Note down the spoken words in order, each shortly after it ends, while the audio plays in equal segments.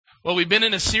Well, we've been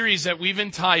in a series that we've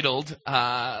entitled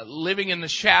Living in the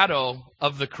Shadow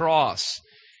of the Cross.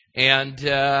 And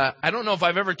I don't know if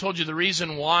I've ever told you the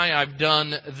reason why I've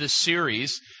done this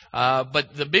series,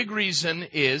 but the big reason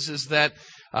is that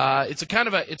it's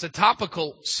a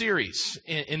topical series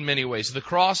in many ways. The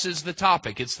cross is the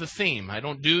topic. It's the theme. I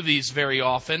don't do these very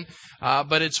often,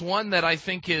 but it's one that I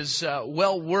think is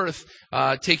well worth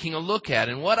taking a look at.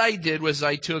 And what I did was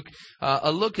I took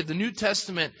a look at the New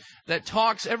Testament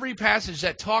every passage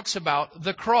that talks about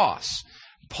the cross.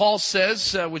 Paul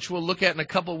says, which we'll look at in a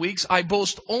couple weeks, I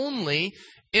boast only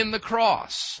in the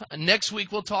cross. Next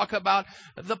week we'll talk about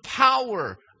the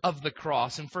power of the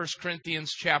cross in 1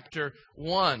 Corinthians chapter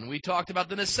 1. We talked about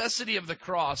the necessity of the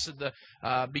cross at the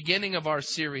beginning of our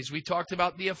series. We talked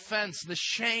about the offense, the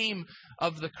shame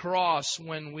of the cross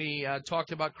when we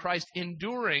talked about Christ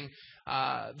enduring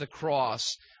the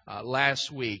cross last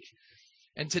week.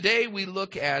 And today we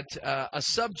look at a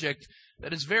subject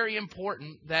that is very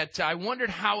important that I wondered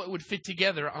how it would fit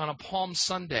together on a Palm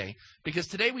Sunday, because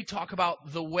today we talk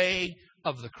about the way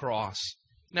of the cross.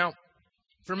 Now,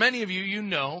 for many of you, you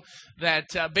know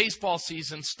that baseball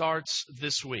season starts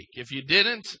this week. If you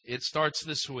didn't, it starts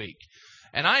this week.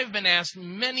 And I have been asked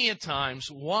many a times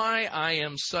why I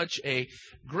am such a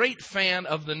great fan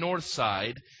of the North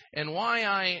Side and why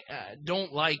I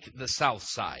don't like the South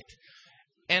Side.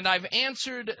 And I've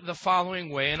answered the following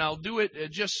way, and I'll do it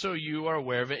just so you are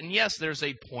aware of it. And yes, there's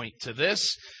a point to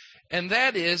this, and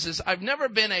that is I've never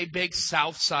been a big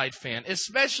South Side fan,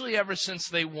 especially ever since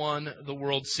they won the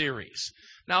World Series.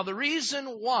 Now, the reason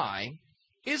why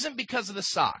isn't because of the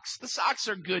Sox. The Sox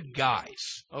are good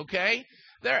guys, okay?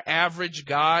 They're average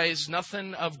guys,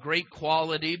 nothing of great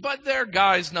quality, but they're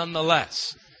guys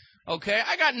nonetheless. Okay?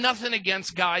 I got nothing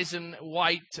against guys in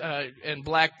white and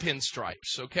black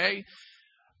pinstripes, okay?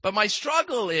 But my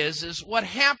struggle is what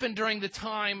happened during the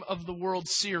time of the World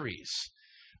Series.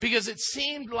 Because it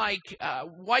seemed like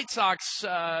White Sox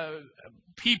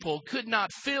people could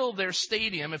not fill their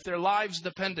stadium if their lives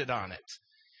depended on it.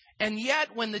 And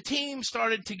yet, when the team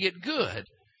started to get good,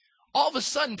 all of a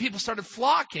sudden people started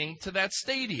flocking to that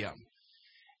stadium.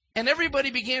 And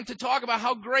everybody began to talk about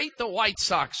how great the White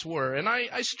Sox were. And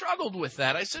I struggled with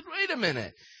that. I said, wait a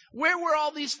minute. Where were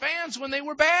all these fans when they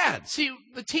were bad? See,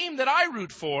 the team that I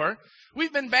root for,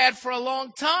 we've been bad for a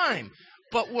long time,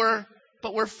 but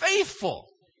we're faithful.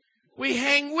 We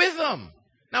hang with them.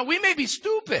 Now, we may be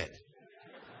stupid,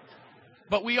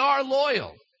 but we are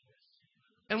loyal.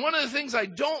 And one of the things I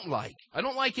don't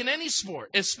like in any sport,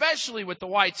 especially with the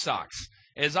White Sox,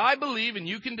 is I believe, and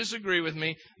you can disagree with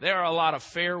me, there are a lot of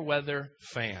fair weather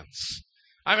fans.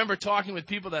 I remember talking with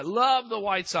people that love the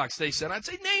White Sox. They said, I'd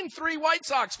say, name 3 White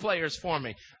Sox players for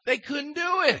me. They couldn't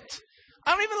do it.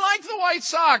 I don't even like the White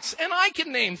Sox, and I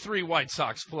can name 3 White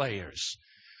Sox players.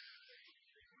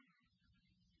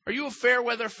 Are you a fair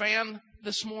weather fan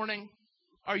this morning?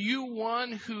 Are you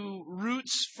one who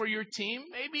roots for your team,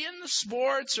 maybe in the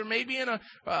sports or maybe in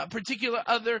a particular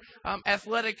other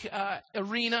athletic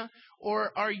arena?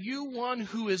 Or are you one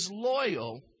who is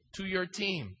loyal to your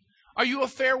team? Are you a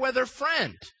fair weather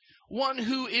friend? One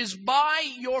who is by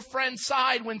your friend's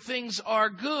side when things are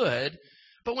good,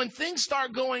 but when things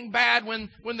start going bad, when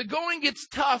the going gets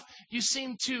tough, you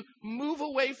seem to move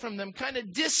away from them, kind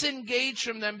of disengage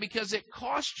from them because it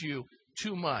costs you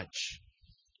too much.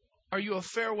 Are you a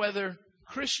fair weather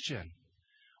Christian?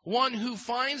 One who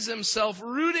finds himself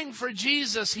rooting for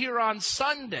Jesus here on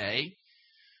Sunday,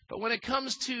 but when it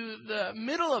comes to the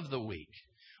middle of the week,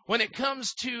 when it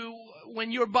comes to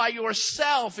when you're by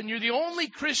yourself and you're the only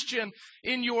Christian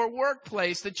in your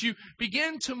workplace, that you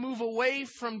begin to move away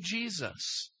from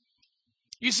Jesus.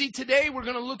 You see, today we're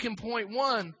going to look in point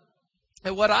 1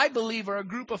 at what I believe are a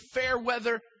group of fair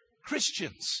weather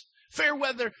Christians, fair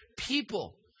weather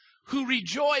people who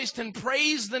rejoiced and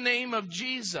praised the name of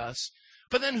Jesus,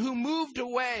 but then who moved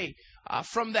away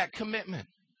from that commitment,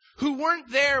 who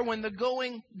weren't there when the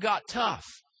going got tough.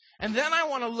 And then I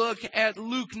want to look at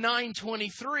Luke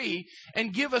 9:23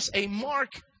 and give us a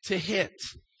mark to hit.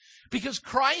 Because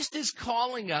Christ is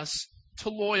calling us to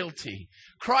loyalty.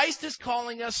 Christ is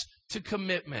calling us to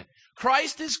commitment.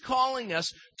 Christ is calling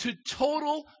us to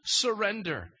total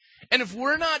surrender. And if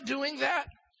we're not doing that,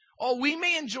 we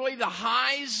may enjoy the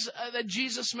highs that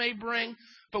Jesus may bring,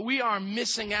 but we are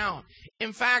missing out.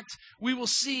 In fact, we will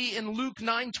see in Luke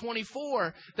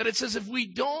 9:24 that it says if we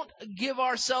don't give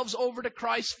ourselves over to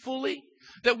Christ fully,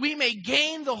 that we may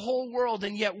gain the whole world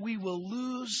and yet we will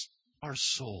lose our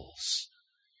souls.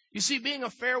 You see, being a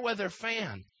fair weather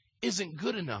fan isn't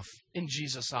good enough in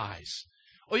Jesus' eyes.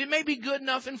 Oh, you may be good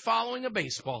enough in following a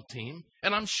baseball team,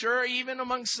 and I'm sure even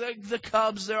amongst the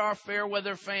Cubs there are fair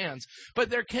weather fans, but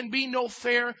there can be no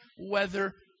fair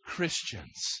weather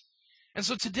Christians. And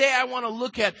so today I want to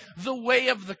look at the way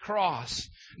of the cross.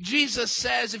 Jesus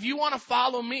says, if you want to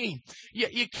follow me,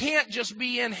 you can't just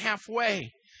be in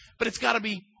halfway, but it's got to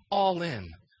be all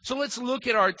in. So let's look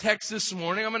at our text this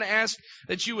morning. I'm going to ask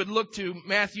that you would look to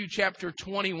Matthew chapter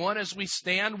 21 as we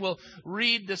stand. We'll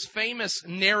read this famous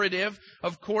narrative,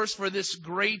 of course, for this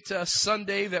great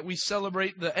Sunday that we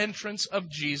celebrate the entrance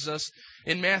of Jesus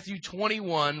in Matthew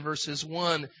 21, verses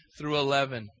 1 through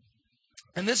 11.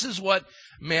 And this is what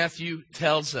Matthew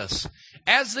tells us.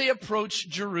 As they approached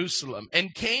Jerusalem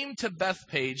and came to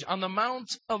Bethphage on the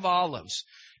Mount of Olives,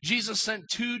 Jesus sent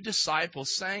 2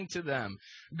 disciples, saying to them,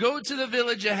 "Go to the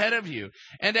village ahead of you,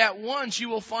 and at once you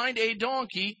will find a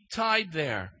donkey tied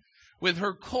there, with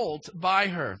her colt by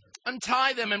her.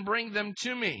 Untie them and bring them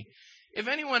to me. If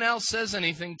anyone else says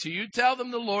anything to you, tell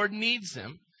them the Lord needs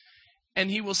them,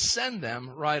 and he will send them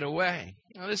right away."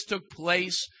 Now this took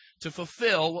place to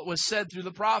fulfill what was said through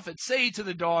the prophet. "Say to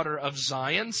the daughter of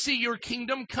Zion, see, your king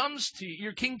comes to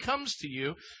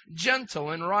you, gentle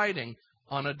and riding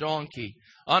on a donkey,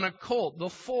 on a colt, the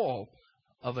foal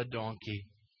of a donkey."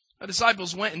 The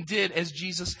disciples went and did as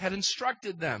Jesus had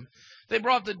instructed them. They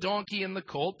brought the donkey and the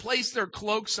colt, placed their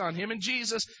cloaks on him, and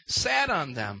Jesus sat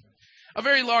on them. A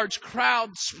very large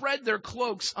crowd spread their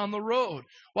cloaks on the road,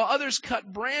 while others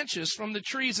cut branches from the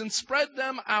trees and spread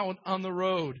them out on the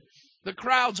road. The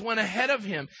crowds went ahead of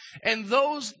him, and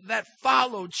those that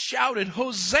followed shouted,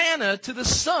 "Hosanna to the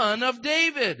Son of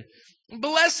David!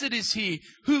 Blessed is he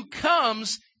who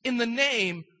comes in the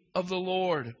name of the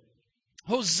Lord.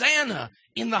 Hosanna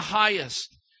in the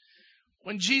highest."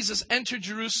 When Jesus entered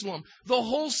Jerusalem, the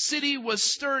whole city was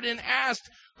stirred and asked,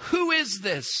 "Who is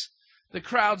this?" The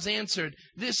crowds answered,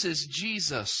 "This is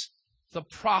Jesus, the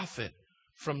prophet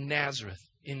from Nazareth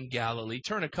in Galilee."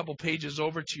 Turn a couple pages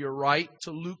over to your right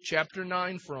to Luke chapter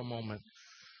 9 for a moment.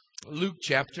 Luke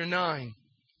chapter 9.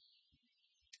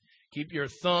 Keep your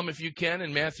thumb, if you can,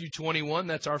 in Matthew 21.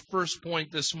 That's our first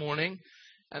point this morning.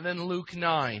 And then Luke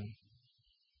 9.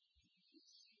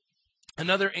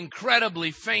 Another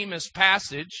incredibly famous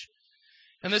passage.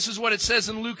 And this is what it says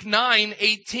in Luke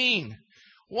 9:18.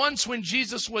 Once when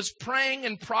Jesus was praying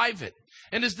in private,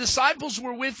 and his disciples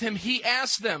were with him, he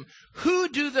asked them, "Who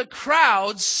do the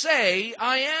crowds say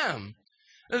I am?"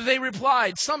 They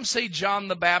replied, "Some say John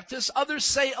the Baptist, others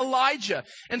say Elijah,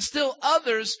 and still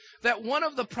others that one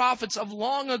of the prophets of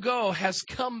long ago has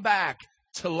come back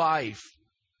to life."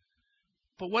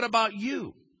 "But what about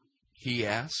you?" he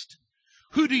asked.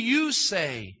 "Who do you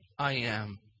say I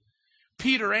am?"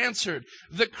 Peter answered,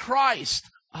 "The Christ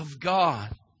of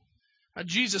God." Now,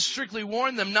 Jesus strictly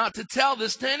warned them not to tell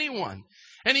this to anyone.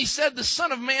 And he said, "The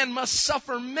Son of Man must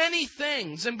suffer many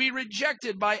things and be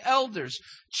rejected by elders,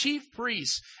 chief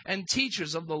priests, and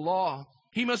teachers of the law.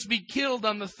 He must be killed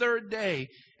on the 3rd day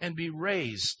and be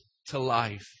raised to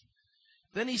life."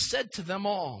 Then he said to them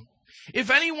all, "If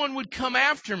anyone would come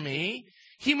after me,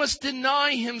 he must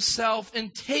deny himself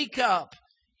and take up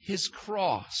his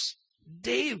cross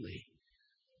daily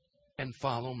and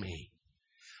follow me.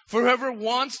 For whoever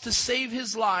wants to save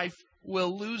his life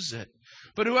will lose it.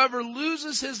 But whoever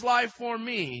loses his life for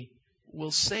me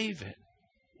will save it.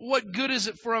 What good is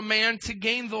it for a man to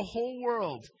gain the whole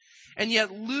world and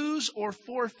yet lose or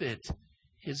forfeit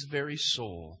his very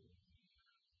soul?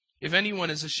 If anyone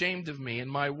is ashamed of me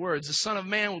and my words, the Son of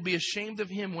Man will be ashamed of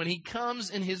him when he comes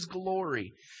in his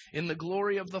glory, in the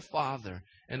glory of the Father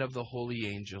and of the holy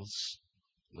angels."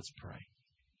 Let's pray.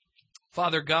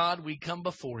 Father God, we come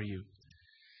before you.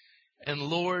 And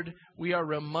Lord, we are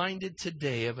reminded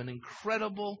today of an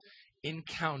incredible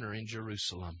encounter in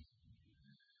Jerusalem.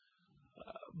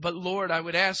 But Lord, I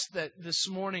would ask that this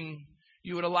morning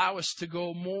you would allow us to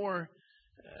go more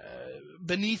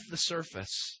beneath the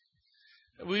surface.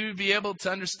 We would be able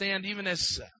to understand, even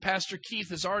as Pastor Keith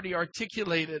has already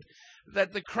articulated,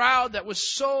 that the crowd that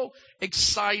was so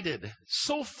excited,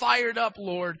 so fired up,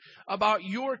 Lord, about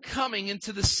your coming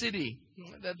into the city,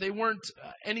 that they weren't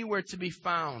anywhere to be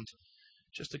found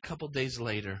just a couple days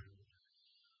later.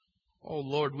 Oh,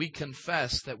 Lord, we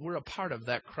confess that we're a part of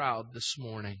that crowd this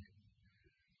morning.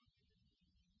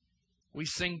 We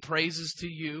sing praises to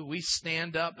you. We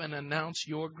stand up and announce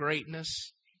your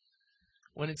greatness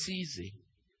when it's easy.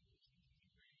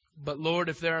 But Lord,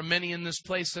 if there are many in this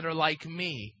place that are like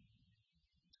me,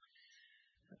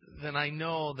 then I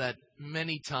know that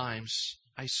many times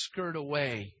I skirt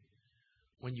away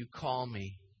when you call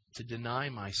me to deny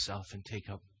myself and take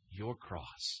up your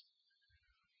cross.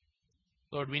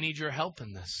 Lord, we need your help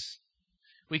in this.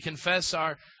 We confess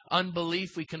our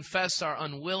unbelief. We confess our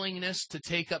unwillingness to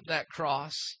take up that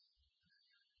cross.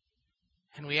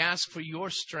 And we ask for your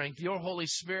strength, your Holy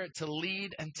Spirit to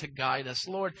lead and to guide us.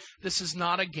 Lord, this is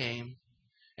not a game,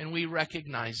 and we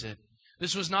recognize it.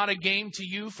 This was not a game to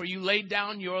you, for you laid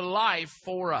down your life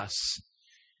for us.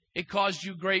 It caused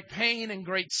you great pain and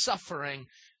great suffering.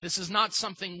 This is not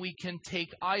something we can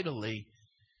take idly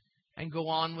and go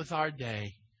on with our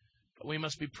day. But we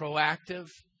must be proactive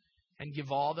and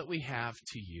give all that we have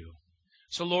to you.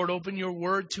 So, Lord, open your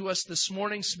word to us this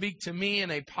morning. Speak to me in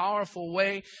a powerful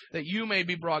way that you may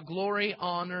be brought glory,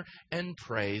 honor, and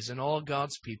praise. And all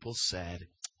God's people said,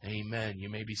 amen. You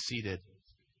may be seated.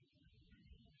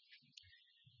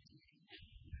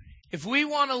 If we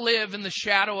want to live in the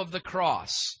shadow of the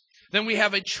cross, then we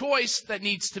have a choice that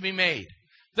needs to be made.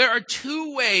 There are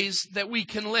two ways that we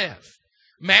can live.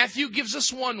 Matthew gives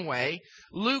us one way.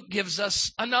 Luke gives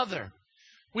us another.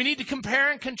 We need to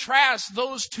compare and contrast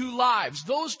those two lives,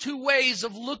 those two ways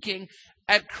of looking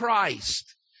at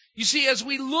Christ. You see, as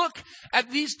we look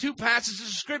at these two passages of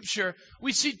Scripture,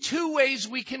 we see two ways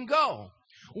we can go.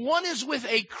 One is with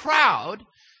a crowd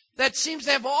that seems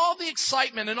to have all the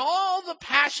excitement and all the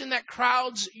passion that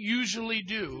crowds usually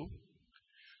do,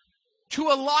 to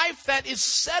a life that is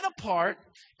set apart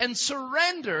and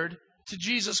surrendered to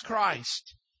Jesus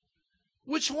Christ.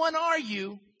 Which one are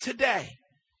you today?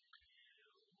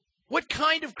 What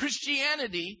kind of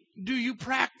Christianity do you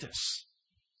practice?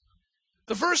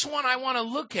 The first one I want to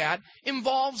look at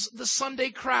involves the Sunday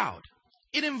crowd.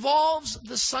 It involves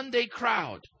the Sunday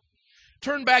crowd.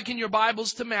 Turn back in your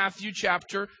Bibles to Matthew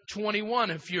chapter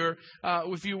 21 if you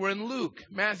were in Luke.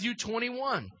 Matthew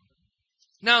 21.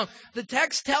 Now, the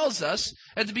text tells us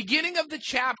at the beginning of the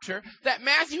chapter that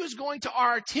Matthew is going to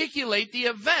articulate the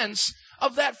events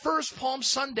of that first Palm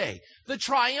Sunday, the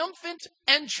triumphant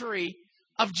entry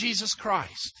of Jesus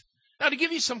Christ. Now, to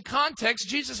give you some context,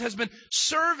 Jesus has been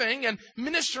serving and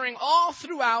ministering all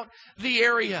throughout the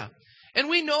area. And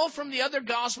we know from the other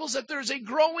Gospels that there's a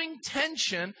growing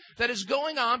tension that is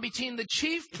going on between the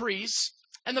chief priests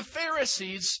and the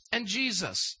Pharisees and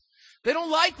Jesus. They don't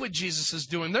like what Jesus is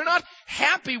doing. They're not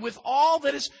happy with all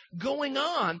that is going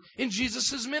on in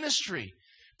Jesus' ministry.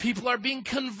 People are being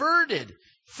converted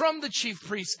from the chief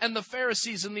priests and the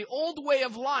Pharisees and the old way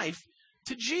of life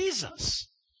to Jesus.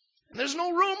 And there's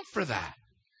no room for that.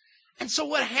 And so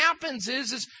what happens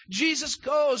is Jesus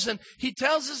goes and he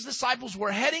tells his disciples,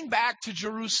 we're heading back to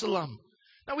Jerusalem.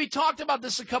 Now, we talked about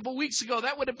this a couple weeks ago.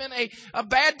 That would have been a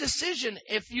bad decision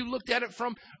if you looked at it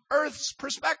from earth's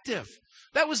perspective.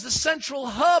 That was the central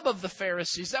hub of the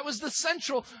Pharisees. That was the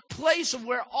central place of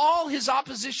where all his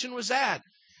opposition was at.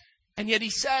 And yet he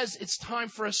says it's time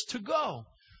for us to go.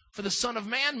 For the Son of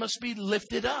Man must be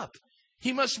lifted up.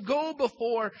 He must go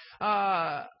before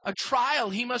a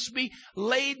trial. He must be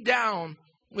laid down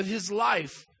with his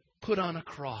life put on a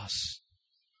cross.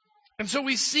 And so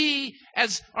we see,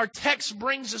 as our text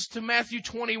brings us to Matthew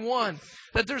 21,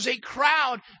 that there's a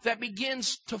crowd that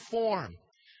begins to form.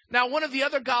 Now, one of the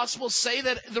other Gospels say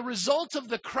that the result of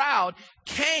the crowd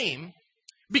came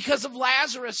because of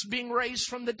Lazarus being raised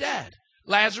from the dead.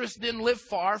 Lazarus didn't live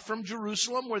far from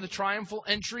Jerusalem where the triumphal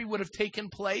entry would have taken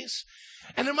place.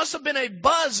 And there must have been a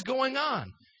buzz going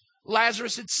on.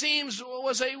 Lazarus, it seems,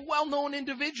 was a well-known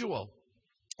individual.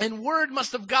 And word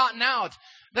must have gotten out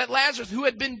that Lazarus, who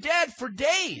had been dead for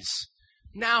days,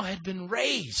 now had been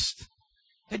raised.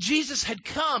 That Jesus had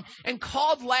come and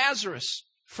called Lazarus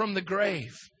from the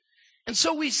grave. And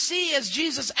so we see as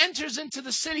Jesus enters into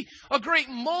the city, a great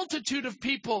multitude of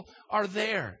people are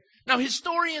there. Now,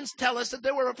 historians tell us that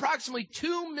there were approximately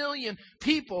 2 million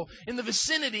people in the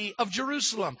vicinity of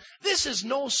Jerusalem. This is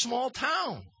no small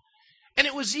town. And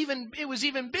it was even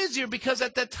busier because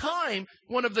at that time,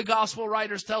 one of the gospel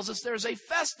writers tells us there's a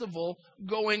festival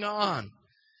going on.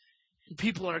 And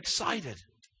people are excited.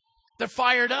 They're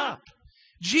fired up.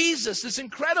 Jesus, this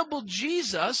incredible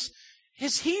Jesus,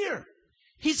 is here.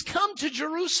 He's come to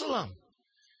Jerusalem.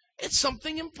 It's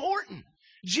something important.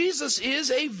 Jesus is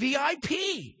a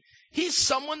VIP. He's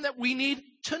someone that we need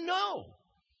to know.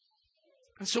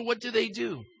 And so what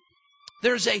do?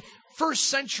 There's a first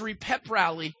century pep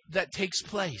rally that takes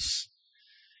place.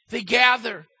 They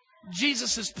gather.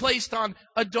 Jesus is placed on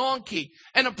a donkey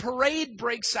and a parade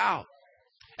breaks out.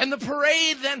 And the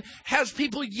parade then has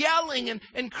people yelling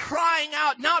and crying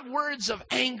out, not words of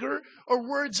anger or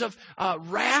words of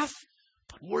wrath,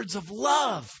 but words of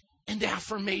love and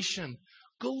affirmation.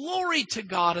 Glory to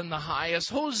God in the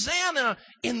highest. Hosanna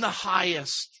in the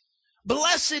highest.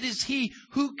 Blessed is he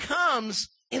who comes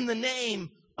in the name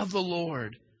of the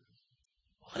Lord.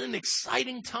 What an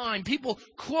exciting time. People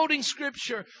quoting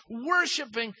Scripture,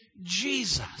 worshiping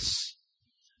Jesus.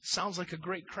 Sounds like a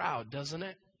great crowd, doesn't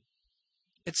it?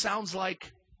 It sounds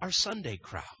like our Sunday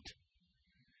crowd.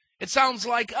 It sounds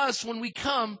like us when we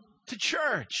come to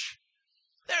church.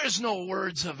 There's no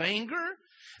words of anger.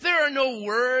 There are no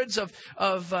words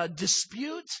of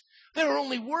dispute. There are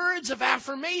only words of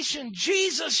affirmation.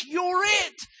 Jesus, you're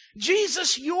it.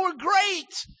 Jesus, you're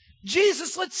great.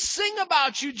 Jesus, let's sing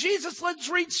about you. Jesus, let's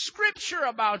read Scripture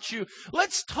about you.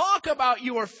 Let's talk about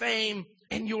your fame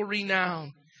and your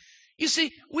renown. You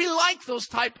see, we like those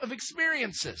type of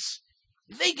experiences.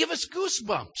 They give us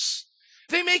goosebumps.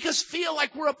 They make us feel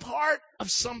like we're a part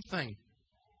of something.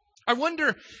 I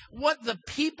wonder what the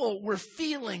people were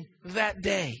feeling that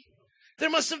day. There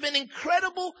must have been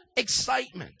incredible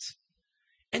excitement.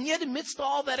 And yet, amidst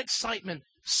all that excitement,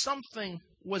 something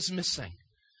was missing.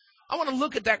 I want to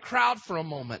look at that crowd for a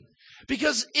moment.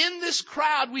 Because in this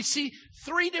crowd, we see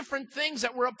three different things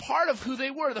that were a part of who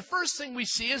they were. The first thing we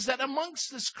see is that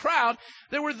amongst this crowd,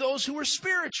 there were those who were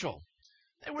spiritual.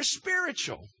 They were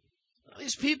spiritual.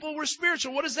 These people were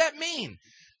spiritual. What does that mean?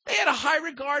 They had a high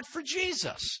regard for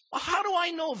Jesus. Well, how do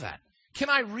I know that? Can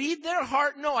I read their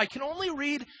heart? No, I can only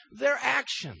read their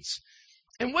actions.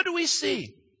 And what do we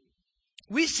see?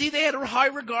 We see they had a high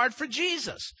regard for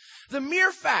Jesus. The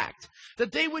mere fact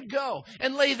that they would go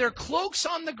and lay their cloaks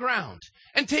on the ground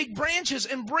and take branches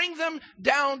and bring them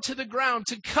down to the ground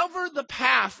to cover the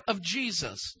path of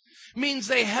Jesus means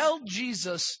they held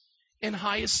Jesus in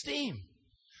high esteem.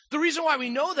 The reason why we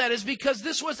know that is because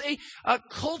this was a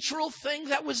cultural thing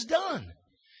that was done.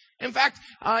 In fact,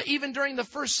 even during the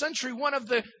first century, one of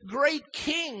the great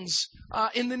kings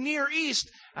in the Near East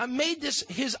made this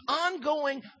his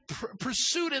ongoing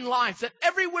pursuit in life, that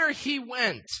everywhere he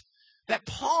went, that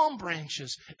palm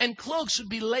branches and cloaks would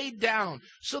be laid down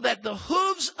so that the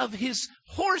hooves of his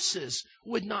horses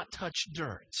would not touch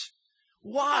dirt.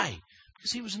 Why?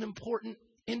 Because he was an important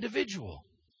individual.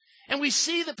 And we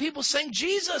see the people saying,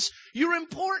 Jesus, you're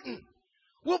important.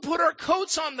 We'll put our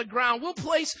coats on the ground. We'll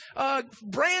place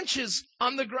branches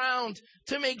on the ground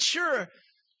to make sure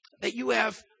that you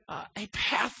have a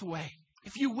pathway.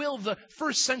 If you will, the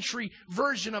first century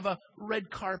version of a red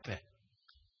carpet.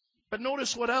 But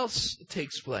notice what else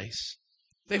takes place.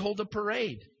 They hold a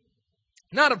parade.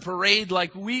 Not a parade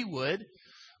like we would,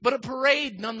 but a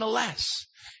parade nonetheless.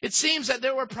 It seems that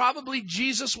there were probably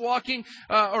Jesus walking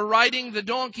or riding the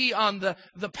donkey on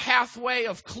the pathway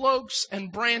of cloaks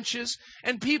and branches,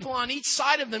 and people on each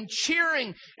side of them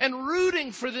cheering and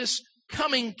rooting for this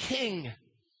coming king.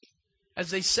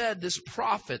 As they said, this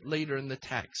prophet later in the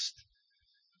text.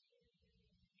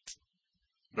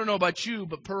 I don't know about you,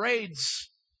 but parades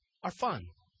are fun.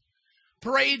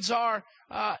 Parades are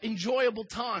enjoyable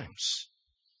times.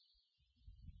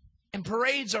 And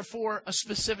parades are for a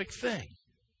specific thing.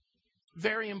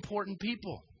 Very important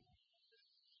people.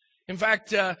 In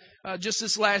fact, just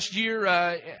this last year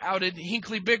out at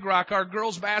Hinckley Big Rock, our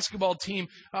girls basketball team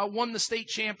won the state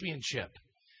championship.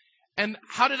 And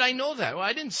how did I know that? Well,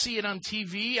 I didn't see it on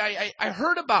TV. I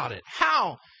heard about it.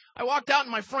 How? I walked out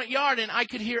in my front yard and I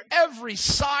could hear every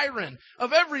siren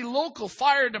of every local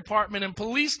fire department and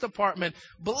police department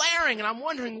blaring. And I'm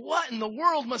wondering what in the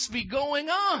world must be going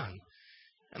on.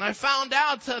 And I found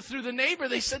out through the neighbor,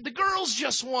 they said the girls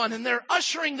just won and they're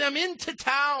ushering them into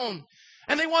town.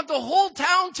 And they want the whole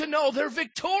town to know they're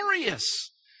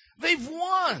victorious. They've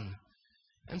won.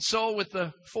 And so with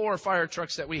the 4 fire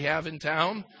trucks that we have in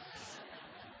town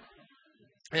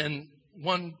and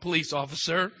 1 police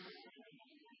officer,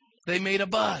 they made a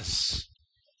buzz.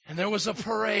 And there was a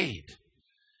parade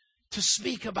to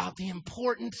speak about the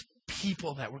important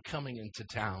people that were coming into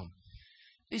town.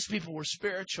 These people were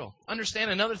spiritual. Understand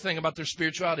another thing about their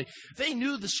spirituality. They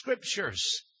knew the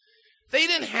Scriptures. They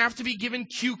didn't have to be given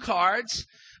cue cards,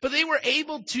 but they were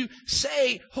able to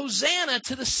say, Hosanna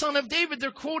to the Son of David.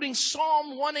 They're quoting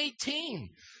Psalm 118.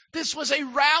 This was a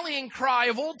rallying cry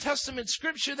of Old Testament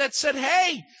Scripture that said,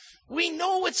 hey, we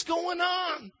know what's going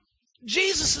on.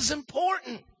 Jesus is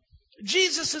important.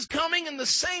 Jesus is coming in the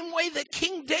same way that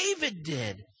King David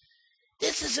did.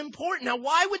 This is important. Now,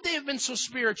 why would they have been so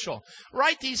spiritual?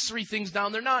 Write these 3 things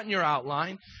down. They're not in your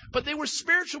outline. But they were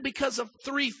spiritual because of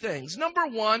 3 things. Number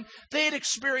 1, they had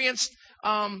experienced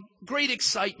great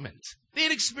excitement. They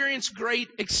had experienced great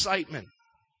excitement.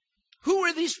 Who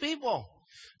were these people?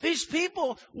 These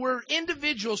people were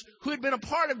individuals who had been a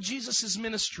part of Jesus'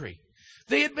 ministry.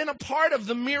 They had been a part of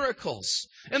the miracles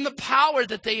and the power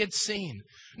that they had seen.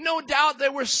 No doubt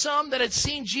there were some that had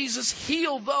seen Jesus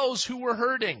heal those who were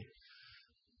hurting.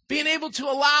 Being able to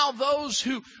allow those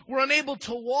who were unable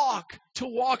to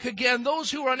walk again.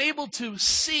 Those who were unable to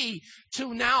see,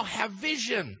 to now have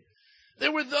vision.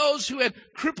 There were those who had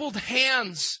crippled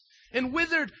hands and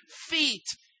withered feet.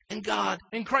 And God,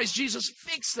 in Christ Jesus,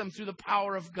 fixed them through the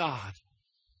power of God.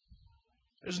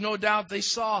 There's no doubt they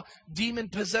saw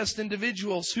demon-possessed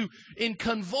individuals who in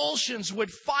convulsions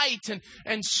would fight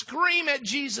and scream at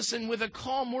Jesus. And with a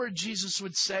calm word, Jesus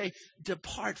would say,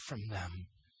 "Depart from them."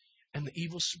 And the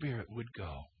evil spirit would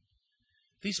go.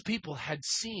 These people had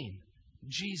seen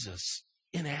Jesus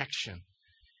in action.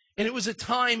 And it was a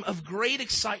time of great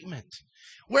excitement.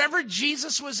 Wherever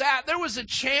Jesus was at, there was a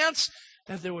chance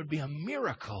that there would be a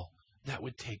miracle that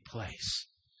would take place.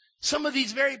 Some of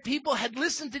these very people had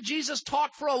listened to Jesus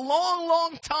talk for a long,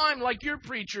 long time, like your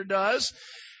preacher does.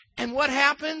 And what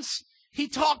happens? He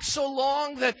talks so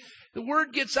long that the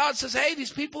word gets out and says, "Hey,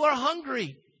 these people are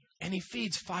hungry." And he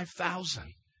feeds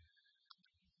 5,000.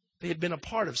 They had been a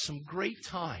part of some great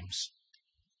times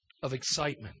of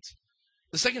excitement.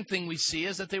 The second thing we see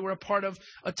is that they were a part of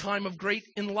a time of great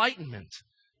enlightenment.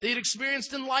 They had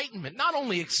experienced enlightenment, not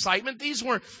only excitement. These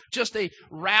weren't just a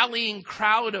rallying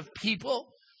crowd of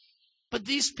people, but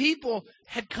these people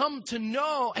had come to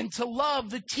know and to love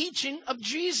the teaching of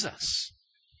Jesus.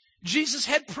 Jesus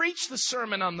had preached the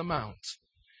Sermon on the Mount.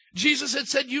 Jesus had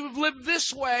said, "You have lived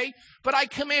this way, but I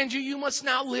command you, you must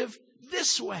now live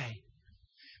this way."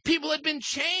 People had been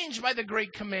changed by the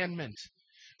great commandment.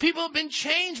 People have been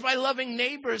changed by loving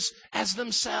neighbors as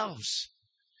themselves.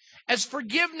 As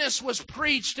forgiveness was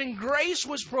preached and grace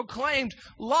was proclaimed,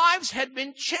 lives had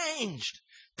been changed.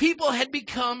 People had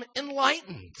become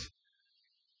enlightened.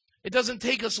 It doesn't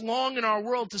take us long in our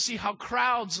world to see how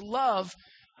crowds love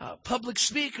public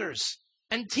speakers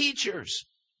and teachers.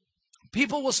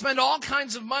 People will spend all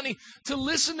kinds of money to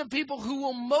listen to people who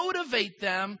will motivate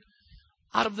them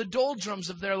out of the doldrums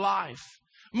of their life.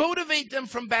 Motivate them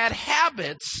from bad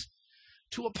habits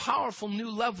to a powerful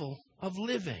new level of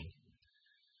living.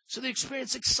 So they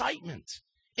experience excitement,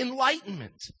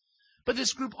 enlightenment. But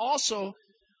this group also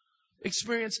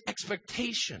experienced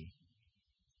expectation.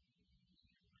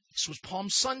 This was Palm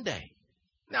Sunday.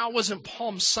 Now, it wasn't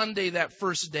Palm Sunday that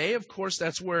first day. Of course,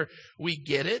 that's where we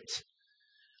get it.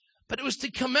 But it was to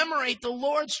commemorate the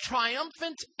Lord's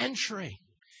triumphant entry.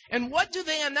 And what do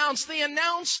they announce? They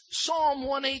announce Psalm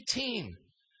 118,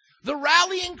 the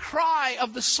rallying cry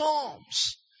of the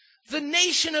Psalms. The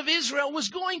nation of Israel was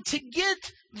going to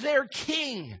get their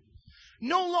king.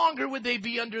 No longer would they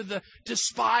be under the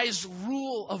despised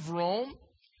rule of Rome,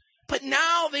 but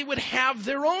now they would have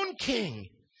their own king.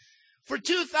 For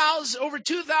over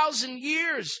 2,000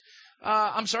 years,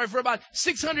 for about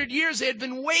 600 years, they had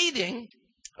been waiting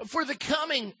for the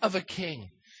coming of a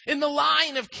king in the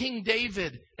line of King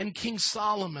David and King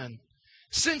Solomon.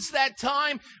 Since that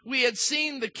time, we had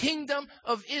seen the kingdom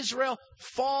of Israel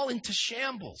fall into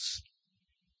shambles,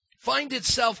 find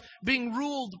itself being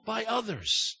ruled by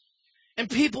others. And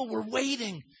people were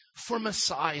waiting for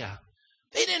Messiah.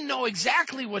 They didn't know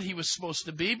exactly what he was supposed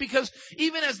to be, because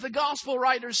even as the gospel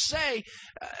writers say,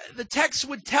 the text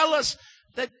would tell us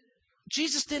that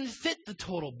Jesus didn't fit the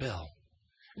total bill.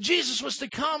 Jesus was to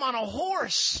come on a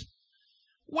horse,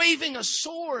 waving a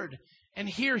sword, and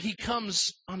here he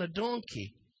comes on a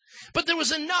donkey. But there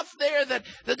was enough there that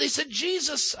they said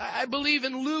Jesus, I believe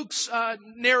in Luke's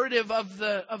narrative of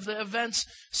the events,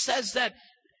 says that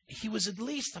he was at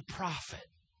least a prophet.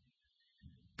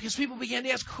 Because people began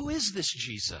to ask, who is this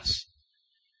Jesus?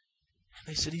 And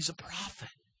they said, he's a prophet.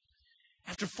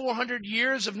 After 400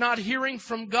 years of not hearing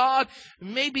from God,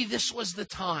 maybe this was the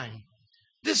time.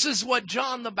 This is what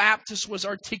John the Baptist was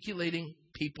articulating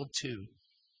people to.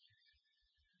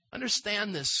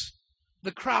 Understand this.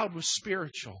 The crowd was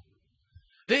spiritual.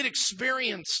 They'd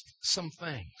experienced some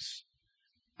things.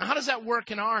 Now, how does that work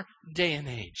in our day and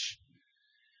age?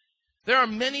 There are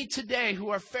many today who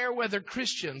are fair weather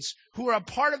Christians who are a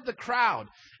part of the crowd.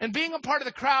 And being a part of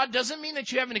the crowd doesn't mean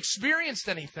that you haven't experienced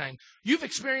anything. You've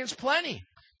experienced plenty.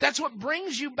 That's what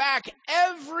brings you back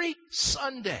every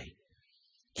Sunday.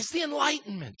 It's the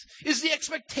enlightenment. It's the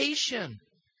expectation.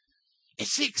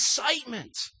 It's the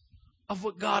excitement of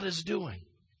what God is doing.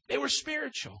 They were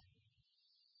spiritual.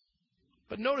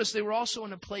 But notice they were also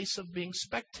in a place of being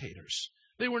spectators.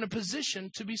 They were in a position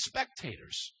to be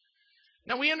spectators.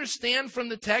 Now we understand from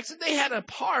the text that they had a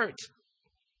part,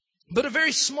 but a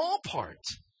very small part.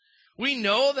 We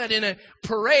know that in a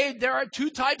parade there are two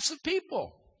types of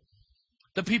people.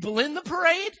 The people in the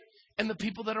parade and the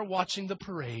people that are watching the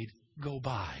parade go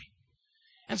by.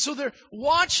 And so they're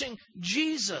watching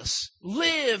Jesus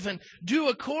live and do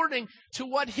according to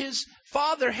what his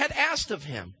Father had asked of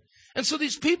him. And so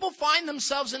these people find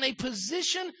themselves in a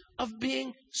position of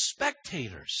being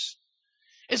spectators.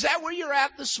 Is that where you're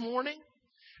at this morning?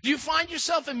 Do you find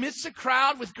yourself amidst a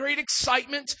crowd with great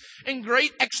excitement and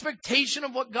great expectation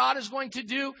of what God is going to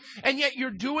do, and yet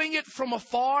you're doing it from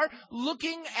afar,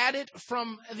 looking at it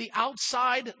from the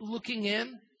outside, looking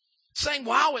in, saying,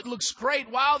 wow, it looks great.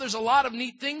 Wow, there's a lot of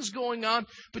neat things going on,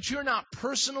 but you're not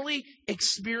personally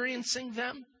experiencing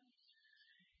them?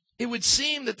 It would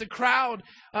seem that the crowd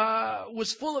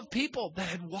was full of people that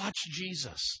had watched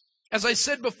Jesus. As I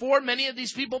said before, many of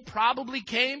these people probably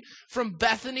came from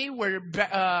Bethany, where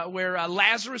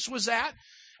Lazarus was at,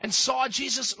 and saw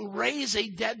Jesus raise a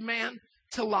dead man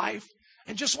to life,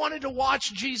 and just wanted to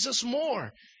watch Jesus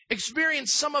more,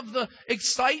 experience some of the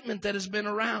excitement that has been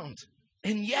around.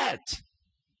 And yet,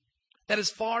 that as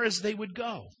far as they would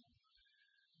go.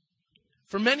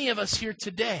 For many of us here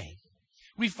today,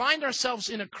 we find ourselves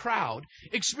in a crowd,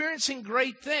 experiencing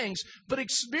great things, but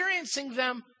experiencing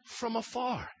them from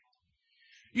afar.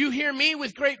 You hear me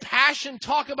with great passion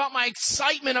talk about my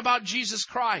excitement about Jesus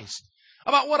Christ,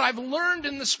 about what I've learned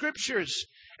in the Scriptures,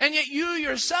 and yet you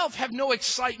yourself have no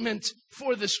excitement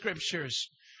for the Scriptures.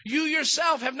 You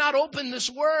yourself have not opened this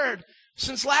Word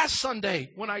since last Sunday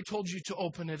when I told you to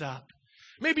open it up.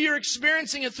 Maybe you're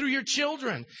experiencing it through your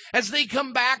children as they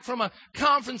come back from a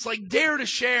conference like Dare to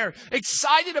Share,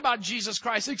 excited about Jesus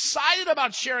Christ, excited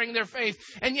about sharing their faith,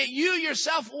 and yet you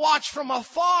yourself watch from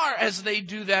afar as they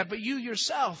do that, but you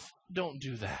yourself don't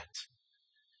do that.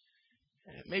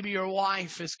 Maybe your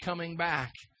wife is coming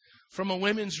back from a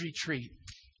women's retreat,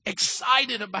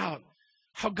 excited about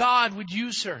how God would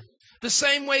use her. The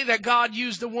same way that God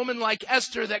used a woman like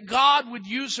Esther, that God would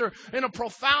use her in a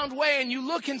profound way. And you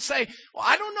look and say, well,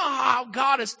 I don't know how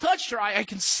God has touched her. I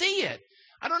can see it.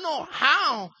 I don't know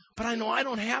how, but I know I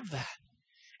don't have that.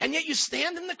 And yet you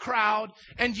stand in the crowd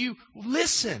and you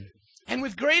listen. And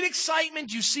with great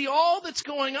excitement, you see all that's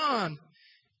going on.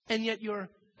 And yet you're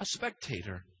a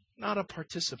spectator, not a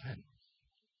participant.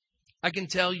 I can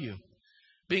tell you,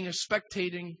 being a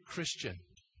spectating Christian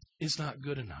is not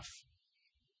good enough.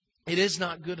 It is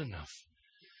not good enough.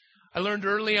 I learned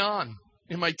early on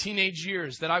in my teenage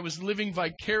years that I was living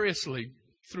vicariously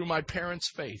through my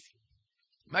parents' faith.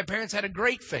 My parents had a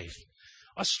great faith,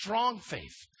 a strong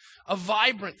faith, a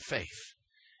vibrant faith.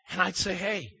 And I'd say,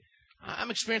 hey,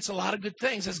 I'm experiencing a lot of good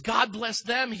things. As God blessed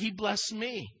them, He blessed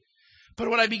me.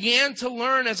 But what I began to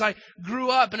learn as I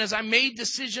grew up and as I made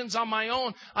decisions on my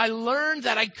own, I learned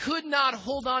that I could not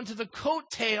hold on to the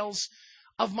coattails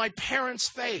of my parents'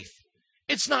 faith.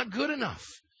 It's not good enough.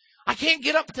 I can't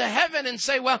get up to heaven and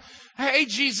say, well, hey,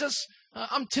 Jesus,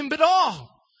 I'm Tim Bedall.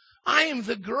 I am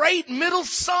the great middle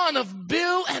son of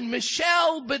Bill and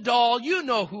Michelle Bedall. You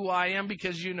know who I am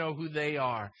because you know who they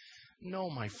are. No,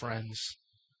 my friends,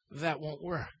 that won't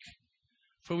work.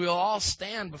 For we'll all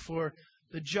stand before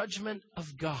the judgment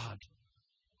of God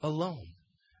alone,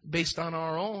 based on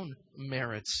our own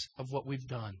merits of what we've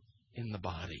done in the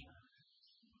body.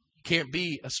 Can't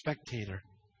be a spectator.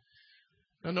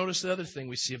 Now notice the other thing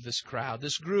we see of this crowd.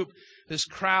 This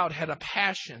crowd had a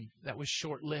passion that was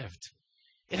short-lived.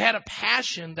 It had a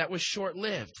passion that was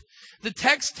short-lived. The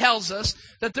text tells us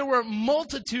that there were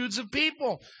multitudes of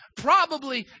people,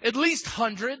 probably at least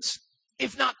hundreds,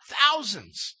 if not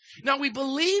thousands. Now we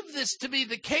believe this to be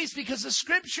the case because the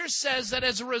Scripture says that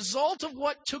as a result of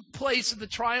what took place at the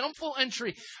triumphal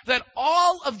entry, that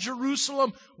all of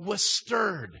Jerusalem was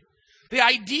stirred. The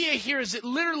idea here is that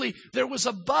literally there was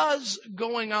a buzz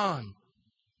going on.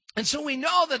 And so we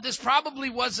know that this probably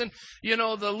wasn't,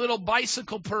 the little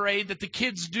bicycle parade that the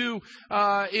kids do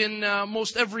in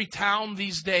most every town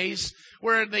these days,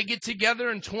 where they get together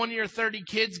and 20 or 30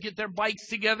 kids get their bikes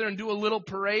together and do a little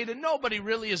parade, and nobody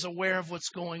really is aware of what's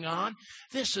going on.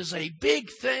 This is a big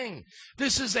thing.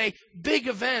 This is a big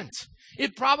event.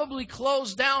 It probably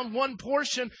closed down one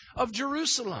portion of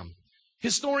Jerusalem.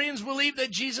 Historians believe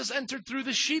that Jesus entered through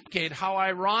the sheep gate. How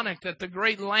ironic that the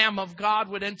great Lamb of God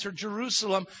would enter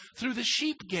Jerusalem through the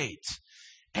sheep gate.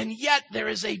 And yet there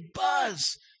is a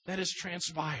buzz that has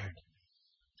transpired.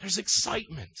 There's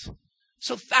excitement.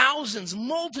 So thousands,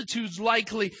 multitudes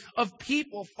likely of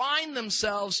people find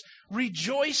themselves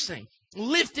rejoicing,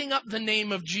 lifting up the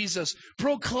name of Jesus,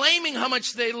 proclaiming how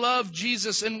much they love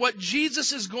Jesus and what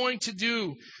Jesus is going to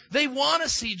do. They want to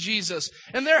see Jesus,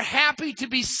 and they're happy to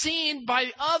be seen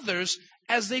by others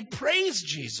as they praise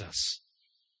Jesus.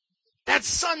 That's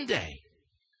Sunday.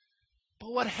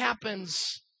 But what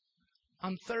happens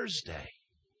on Thursday?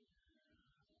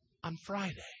 On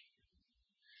Friday?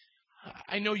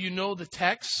 I know you know the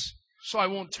text, so I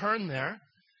won't turn there.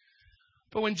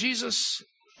 But when Jesus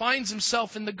finds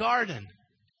himself in the garden,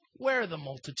 where are the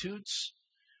multitudes?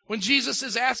 When Jesus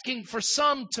is asking for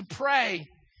some to pray,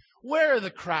 where are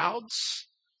the crowds?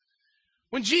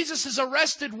 When Jesus is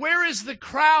arrested, where is the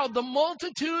crowd, the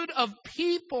multitude of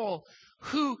people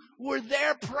who were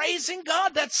there praising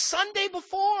God that Sunday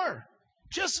before,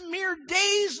 just mere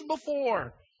days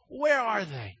before? Where are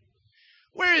they?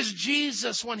 Where is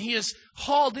Jesus when he is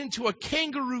hauled into a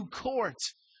kangaroo court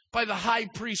by the high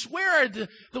priest? Where are the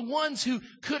ones who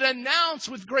could announce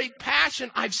with great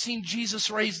passion, I've seen Jesus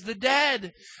raise the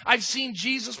dead. I've seen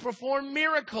Jesus perform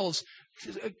miracles,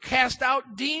 cast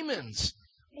out demons.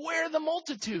 Where are the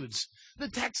multitudes? The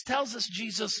text tells us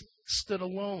Jesus stood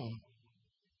alone.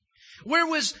 Where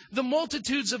was the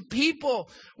multitudes of people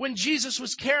when Jesus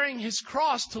was carrying his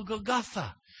cross to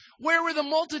Golgotha? Where were the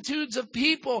multitudes of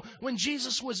people when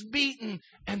Jesus was beaten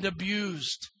and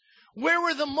abused? Where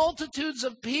were the multitudes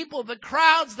of people, the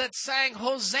crowds that sang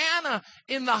Hosanna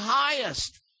in the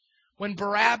highest, when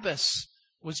Barabbas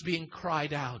was being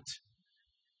cried out?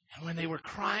 And when they were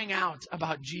crying out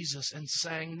about Jesus and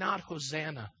saying, not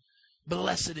Hosanna,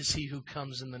 blessed is he who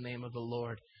comes in the name of the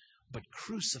Lord, but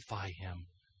crucify him,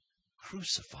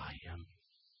 crucify him.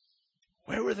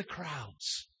 Where were the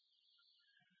crowds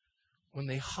when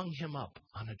they hung him up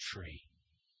on a tree?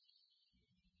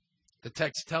 The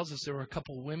text tells us there were a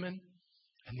couple women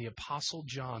and the Apostle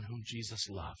John, whom Jesus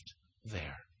loved,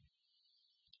 there.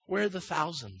 Where are the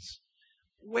thousands?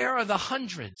 Where are the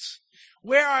hundreds?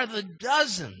 Where are the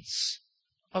dozens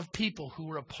of people who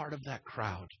were a part of that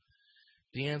crowd?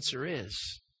 The answer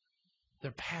is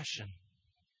their passion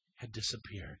had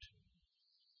disappeared.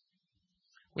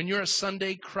 When you're a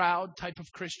Sunday crowd type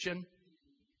of Christian,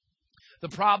 the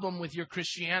problem with your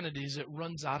Christianity is it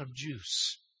runs out of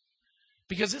juice.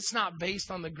 Because it's not based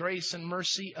on the grace and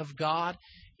mercy of God.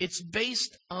 It's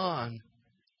based on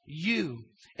you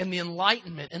and the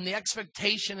enlightenment and the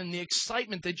expectation and the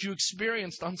excitement that you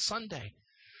experienced on Sunday.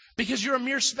 Because you're a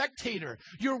mere spectator.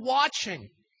 You're watching.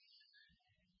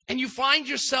 And you find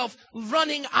yourself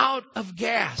running out of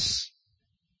gas.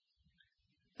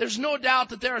 There's no doubt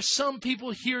that there are some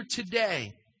people here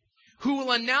today who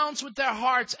will announce with their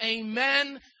hearts,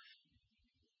 Amen,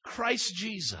 Christ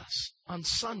Jesus, on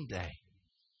Sunday.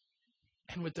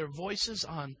 And with their voices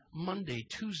on Monday,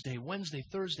 Tuesday, Wednesday,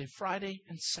 Thursday, Friday,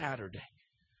 and Saturday,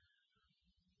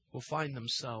 will find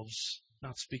themselves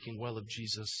not speaking well of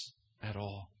Jesus at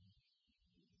all.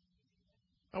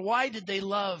 Now, why did they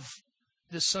love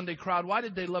this Sunday crowd? Why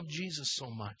did they love Jesus so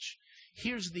much?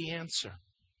 Here's the answer.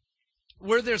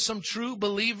 Were there some true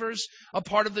believers a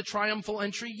part of the triumphal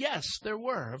entry? Yes, there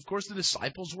were. Of course, the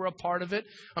disciples were a part of it.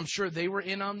 I'm sure they were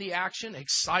in on the action,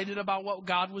 excited about what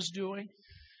God was doing.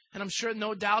 And I'm sure,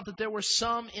 no doubt, that there were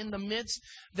some in the midst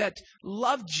that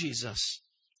loved Jesus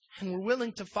and were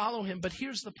willing to follow him. But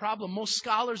here's the problem. Most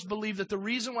scholars believe that the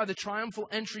reason why the triumphal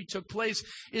entry took place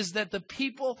is that the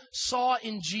people saw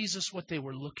in Jesus what they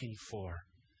were looking for: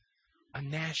 a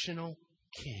national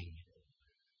king.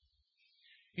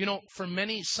 You know, for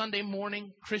many Sunday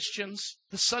morning Christians,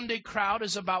 the Sunday crowd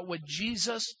is about what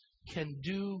Jesus can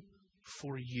do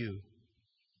for you,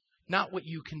 not what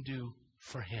you can do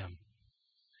for him.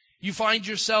 You find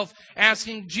yourself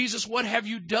asking, Jesus, what have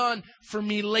you done for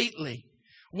me lately?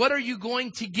 What are you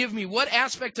going to give me? What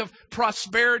aspect of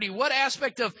prosperity, what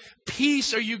aspect of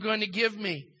peace are you going to give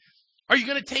me? Are you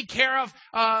going to take care of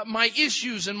my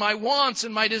issues and my wants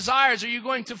and my desires? Are you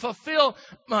going to fulfill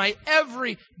my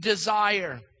every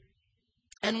desire?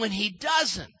 And when he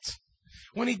doesn't,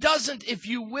 if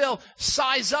you will,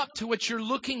 size up to what you're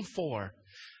looking for,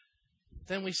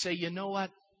 then we say, you know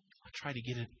what? I'll try to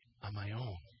get it on my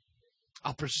own.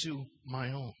 I'll pursue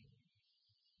my own.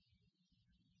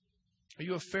 Are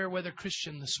you a fair weather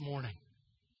Christian this morning?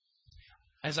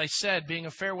 As I said, being a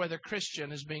fair weather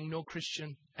Christian is being no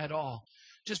Christian at all.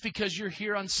 Just because you're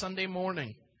here on Sunday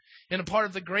morning and a part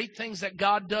of the great things that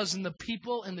God does in the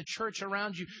people and the church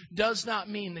around you does not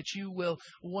mean that you will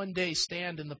one day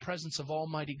stand in the presence of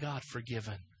Almighty God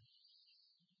forgiven.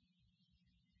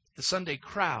 The Sunday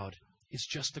crowd is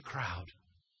just a crowd.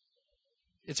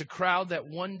 It's a crowd that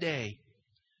one day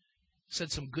said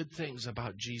some good things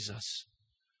about Jesus,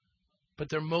 but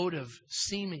their motive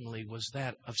seemingly was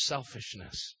that of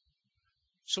selfishness.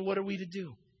 So what are we to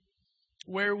do?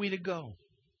 Where are we to go?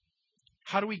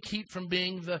 How do we keep from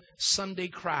being the Sunday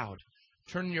crowd?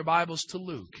 Turn your Bibles to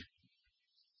Luke.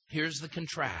 Here's the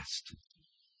contrast.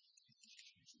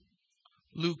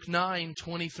 Luke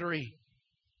 9:23.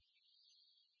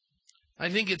 I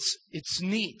think it's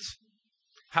neat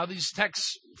how these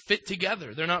texts fit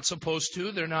together. They're not supposed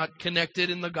to. They're not connected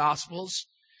in the Gospels.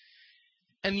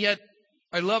 And yet,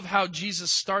 I love how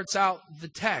Jesus starts out the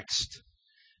text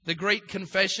The great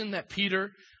confession that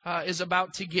Peter is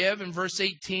about to give in verse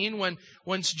 18,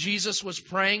 once Jesus was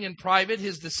praying in private,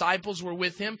 his disciples were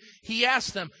with him. He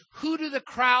asked them, "Who do the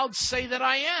crowds say that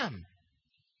I am?"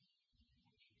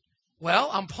 Well,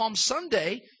 on Palm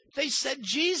Sunday, they said,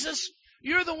 "Jesus,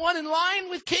 you're the one in line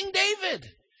with King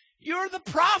David. You're the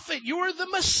prophet. You're the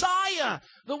Messiah,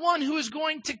 the one who is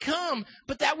going to come."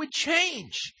 But that would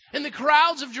change. And the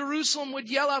crowds of Jerusalem would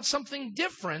yell out something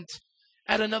different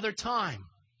at another time.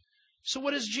 So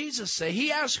what does Jesus say?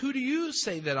 He asks, "Who do you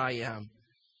say that I am?"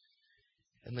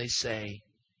 And they say,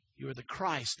 "You are the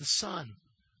Christ, the Son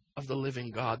of the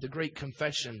living God," the great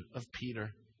confession of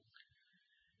Peter.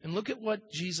 And look at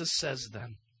what Jesus says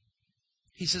then.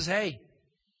 He says, "Hey,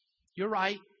 you're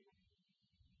right.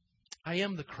 I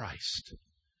am the Christ,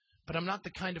 but I'm not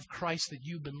the kind of Christ that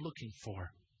you've been looking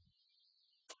for.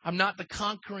 I'm not the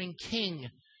conquering king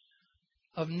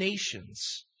of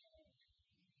nations,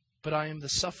 but I am the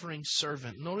suffering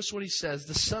servant." Notice what he says.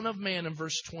 "The Son of Man," in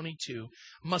verse 22,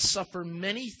 "must suffer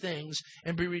many things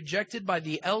and be rejected by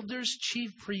the elders,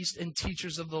 chief priests, and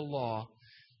teachers of the law.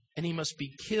 And he must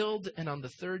be killed and on the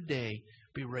third day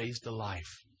be raised to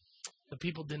life." The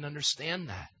people didn't understand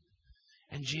that.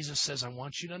 And Jesus says, "I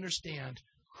want you to understand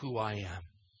who I am.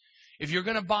 If you're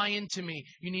going to buy into me,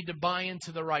 you need to buy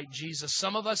into the right Jesus."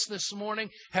 Some of us this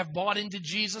morning have bought into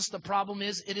Jesus. The problem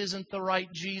is, it isn't the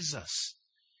right Jesus.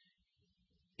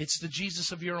 It's the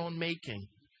Jesus of your own making.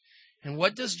 And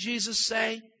what does Jesus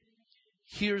say?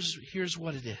 Here's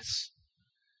what it is.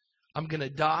 I'm going to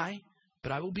die,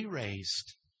 but I will be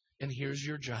raised. And here's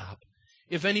your job.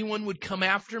 If anyone would come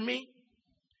after me,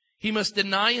 he must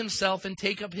deny himself and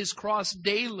take up his cross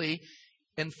daily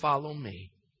and follow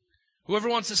me. Whoever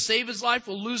wants to save his life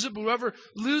will lose it, but whoever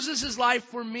loses his life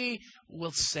for me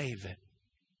will save it.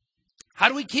 How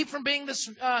do we keep from being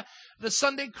the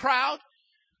Sunday crowd?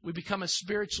 We become a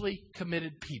spiritually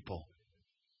committed people.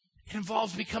 It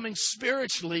involves becoming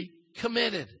spiritually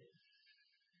committed.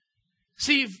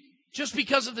 See, just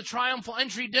because of the triumphal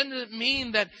entry didn't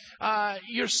mean that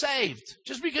you're saved.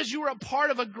 Just because you were a part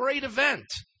of a great event.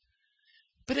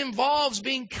 But it involves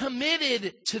being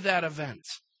committed to that event.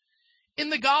 In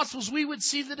the Gospels, we would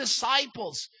see the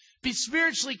disciples be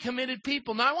spiritually committed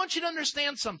people. Now, I want you to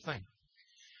understand something.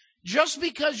 Just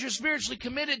because you're spiritually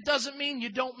committed doesn't mean you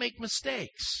don't make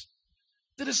mistakes.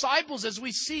 The disciples, as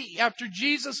we see, after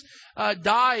Jesus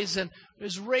dies and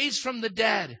is raised from the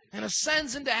dead and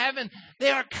ascends into heaven,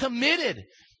 they are committed.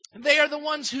 They are the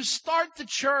ones who start the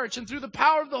church and through the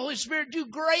power of the Holy Spirit do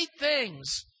great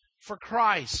things for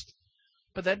Christ.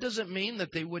 But that doesn't mean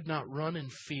that they would not run in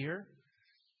fear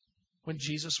when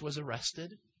Jesus was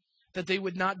arrested, that they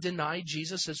would not deny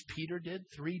Jesus as Peter did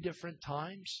 3 different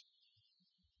times.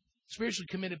 Spiritually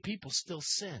committed people still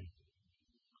sin.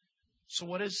 So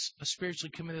what does a spiritually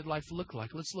committed life look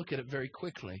like? Let's look at it very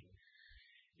quickly.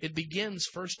 It begins,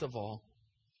 first of all,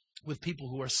 with people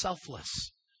who are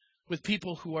selfless. With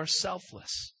people who are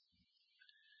selfless.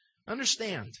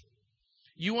 Understand,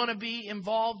 you want to be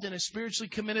involved in a spiritually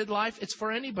committed life? It's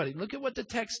for anybody. Look at what the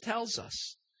text tells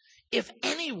us. If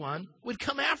anyone would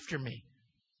come after me.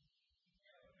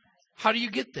 How do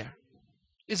you get there?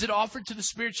 Is it offered to the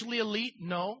spiritually elite?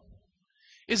 No.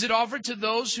 Is it offered to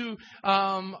those who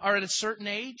are at a certain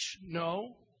age?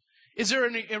 No. Is there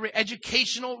an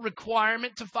educational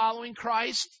requirement to following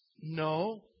Christ?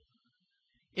 No.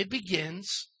 It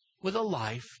begins with a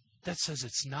life that says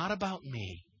it's not about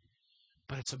me,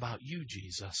 but it's about you,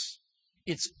 Jesus.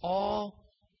 It's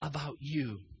all about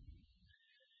you.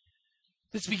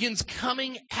 This begins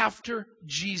coming after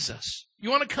Jesus. You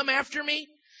want to come after me?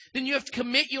 Then you have to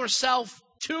commit yourself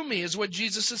to me, is what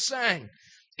Jesus is saying.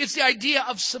 It's the idea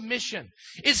of submission.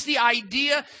 It's the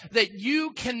idea that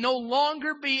you can no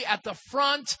longer be at the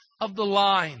front of the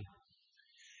line.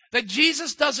 That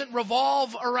Jesus doesn't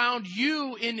revolve around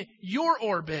you in your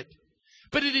orbit,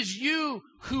 but it is you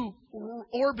who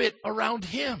orbit around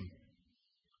him.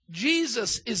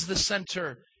 Jesus is the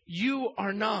center. You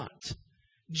are not.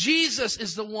 Jesus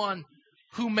is the one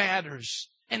who matters,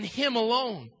 and him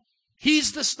alone.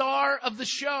 He's the star of the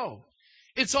show.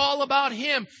 It's all about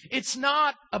him. It's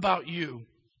not about you.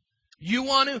 You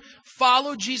want to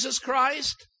follow Jesus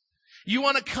Christ? You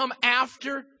want to come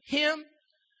after him?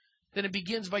 Then it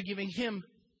begins by giving him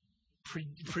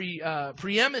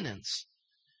preeminence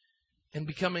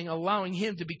and allowing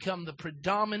him to become the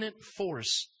predominant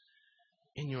force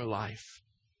in your life.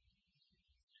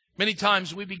 Many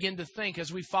times we begin to think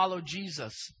as we follow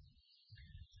Jesus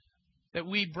that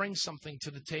we bring something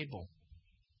to the table.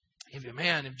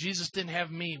 If Jesus didn't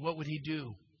have me, what would he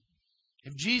do?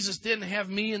 If Jesus didn't have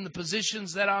me in the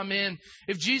positions that I'm in,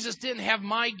 if Jesus didn't have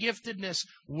my giftedness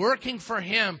working for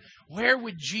Him, where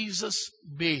would Jesus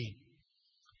be?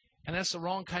 And that's the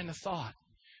wrong kind of thought.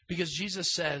 Because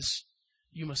Jesus says,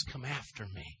 you must come after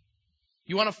me.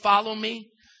 You want to follow me?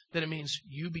 Then it means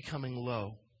you becoming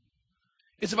low.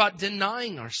 It's about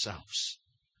denying ourselves.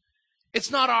 It's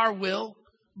not our will,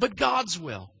 but God's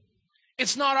will.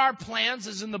 It's not our plans,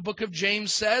 as in the book of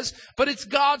James says, but it's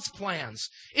God's plans.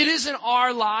 It isn't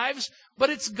our lives, but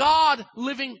it's God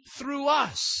living through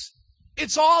us.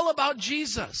 It's all about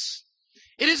Jesus.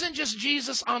 It isn't just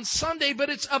Jesus on Sunday, but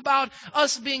it's about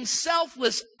us being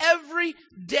selfless every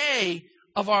day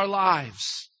of our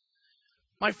lives.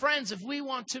 My friends, if we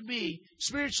want to be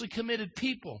spiritually committed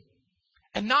people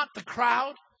and not the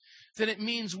crowd, then it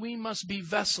means we must be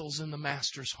vessels in the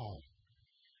Master's home,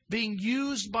 being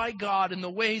used by God in the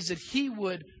ways that He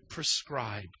would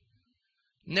prescribe.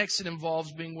 Next, it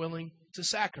involves being willing to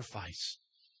sacrifice.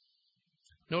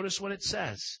 Notice what it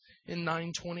says in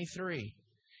 9:23.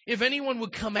 If anyone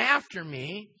would come after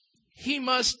me, he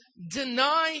must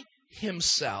deny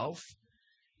himself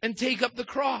and take up the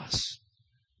cross.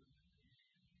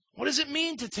 What does it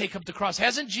mean to take up the cross?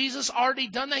 Hasn't Jesus already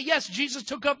done that? Yes, Jesus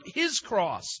took up His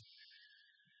cross.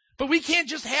 But we can't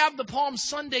just have the Palm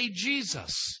Sunday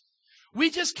Jesus. We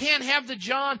just can't have the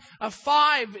John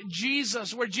 5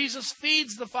 Jesus where Jesus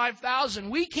feeds the 5,000.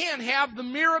 We can't have the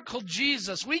miracle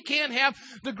Jesus. We can't have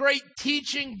the great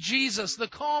teaching Jesus, the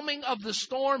calming of the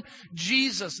storm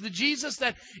Jesus, the Jesus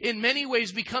that in many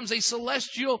ways becomes a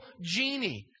celestial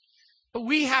genie. But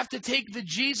we have to take the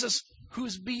Jesus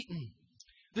who's beaten,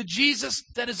 the Jesus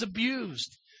that is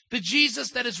abused, the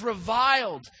Jesus that is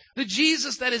reviled, the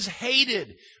Jesus that is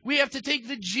hated. We have to take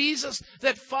the Jesus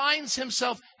that finds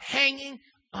Himself hanging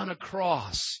on a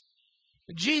cross.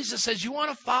 Jesus says, you want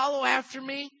to follow after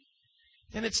me?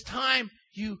 Then it's time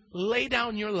you lay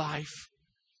down your life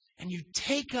and you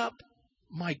take up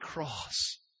my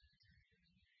cross.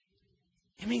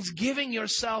 It means giving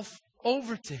yourself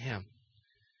over to Him.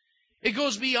 It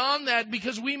goes beyond that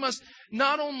because we must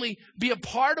not only be a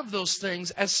part of those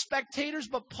things as spectators,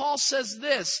 but Paul says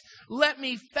this, let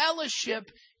me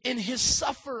fellowship in His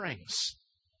sufferings.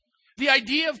 The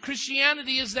idea of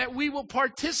Christianity is that we will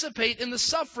participate in the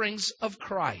sufferings of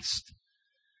Christ.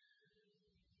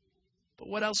 But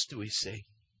what else do we see?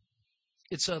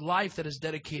 It's a life that is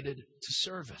dedicated to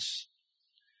service.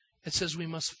 It says we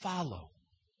must follow.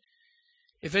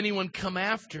 If anyone come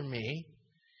after me,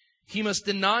 he must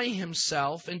deny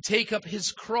himself and take up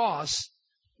his cross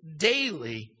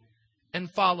daily and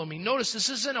follow me. Notice this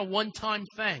isn't a one-time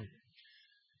thing.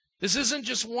 This isn't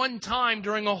just one time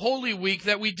during a Holy Week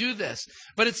that we do this,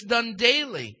 but it's done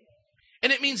daily.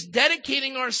 And it means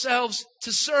dedicating ourselves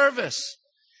to service,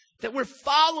 that we're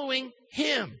following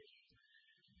Him.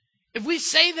 If we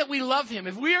say that we love Him,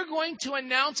 if we are going to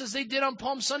announce, as they did on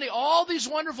Palm Sunday, all these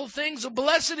wonderful things,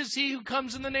 blessed is he who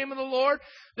comes in the name of the Lord,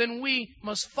 then we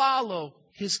must follow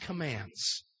His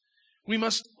commands. We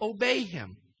must obey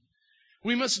Him.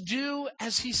 We must do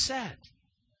as He said.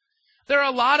 There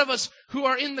are a lot of us who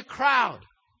are in the crowd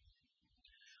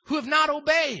who have not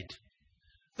obeyed.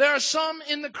 There are some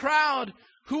in the crowd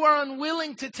who are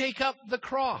unwilling to take up the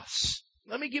cross.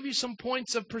 Let me give you some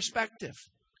points of perspective.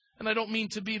 And I don't mean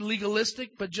to be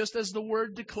legalistic, but just as the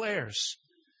Word declares.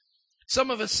 Some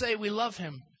of us say we love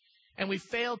Him, and we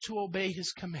fail to obey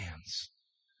His commands.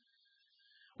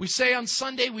 We say on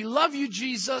Sunday, we love you,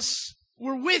 Jesus.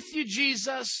 We're with you,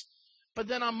 Jesus. But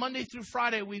then on Monday through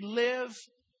Friday, we live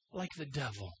like the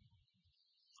devil.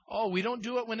 Oh, we don't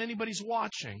do it when anybody's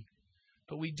watching,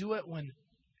 but we do it when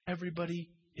everybody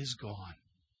is gone.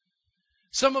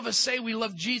 Some of us say we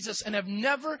love Jesus and have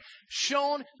never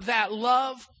shown that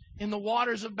love in the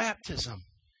waters of baptism.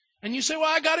 And you say, well,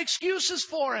 I got excuses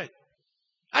for it.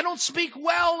 I don't speak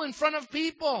well in front of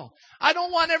people. I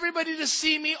don't want everybody to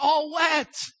see me all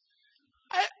wet.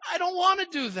 I don't want to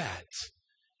do that.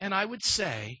 And I would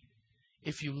say,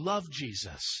 if you love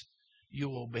Jesus, you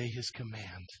will obey His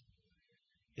command.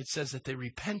 It says that they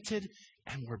repented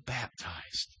and were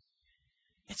baptized.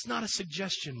 It's not a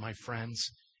suggestion, my friends.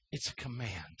 It's a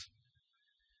command.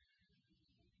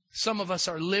 Some of us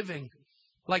are living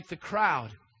like the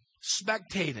crowd,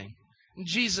 spectating. And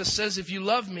Jesus says, if you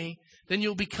love me, then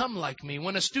you'll become like me.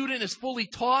 When a student is fully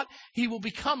taught, he will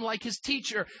become like his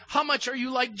teacher. How much are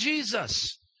you like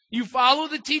Jesus? You follow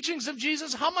the teachings of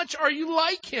Jesus? How much are you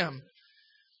like Him?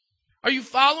 Are you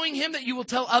following Him that you will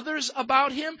tell others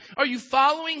about Him? Are you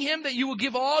following Him that you will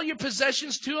give all your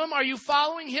possessions to Him? Are you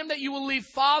following Him that you will leave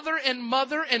father and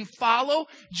mother and follow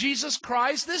Jesus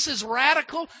Christ? This is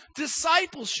radical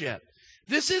discipleship.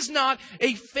 This is not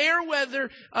a fair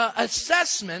weather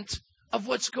assessment of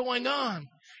what's going on.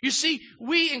 You see,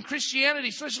 we in Christianity,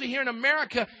 especially here in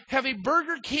America, have a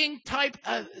Burger King type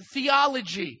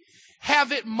theology.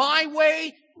 Have it my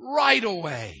way, right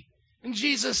away. And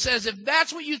Jesus says, if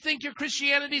that's what you think your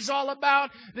Christianity is all about,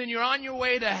 then you're on your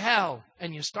way to hell.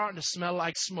 And you're starting to smell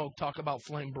like smoke. Talk about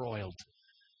flame broiled.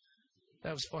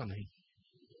 That was funny.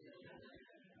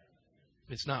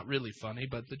 It's not really funny,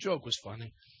 but the joke was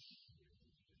funny.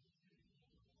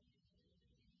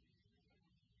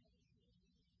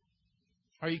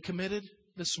 Are you committed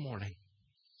this morning?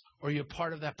 Or are you a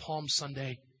part of that Palm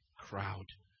Sunday crowd?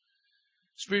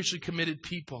 Spiritually committed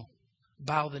people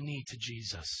bow the knee to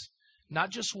Jesus.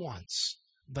 Not just once,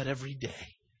 but every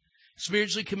day.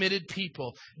 Spiritually committed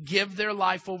people give their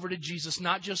life over to Jesus,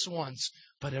 not just once,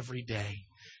 but every day.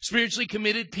 Spiritually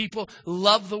committed people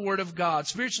love the Word of God.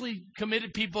 Spiritually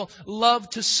committed people love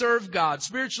to serve God.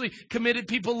 Spiritually committed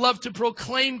people love to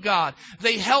proclaim God.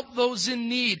 They help those in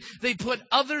need. They put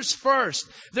others first.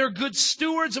 They're good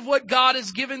stewards of what God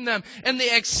has given them. And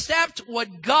they accept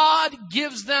what God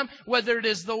gives them, whether it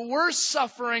is the worst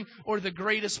suffering or the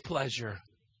greatest pleasure.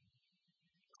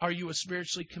 Are you a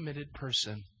spiritually committed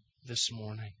person this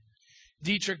morning?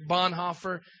 Dietrich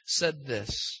Bonhoeffer said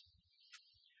this: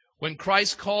 when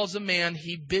Christ calls a man,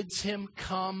 he bids him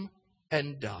come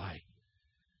and die.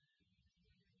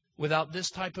 Without this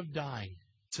type of dying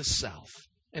to self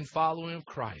and following of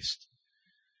Christ,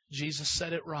 Jesus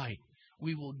said it right.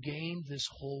 We will gain this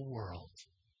whole world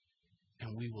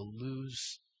and we will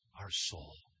lose our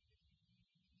soul.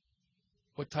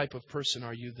 What type of person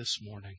are you this morning?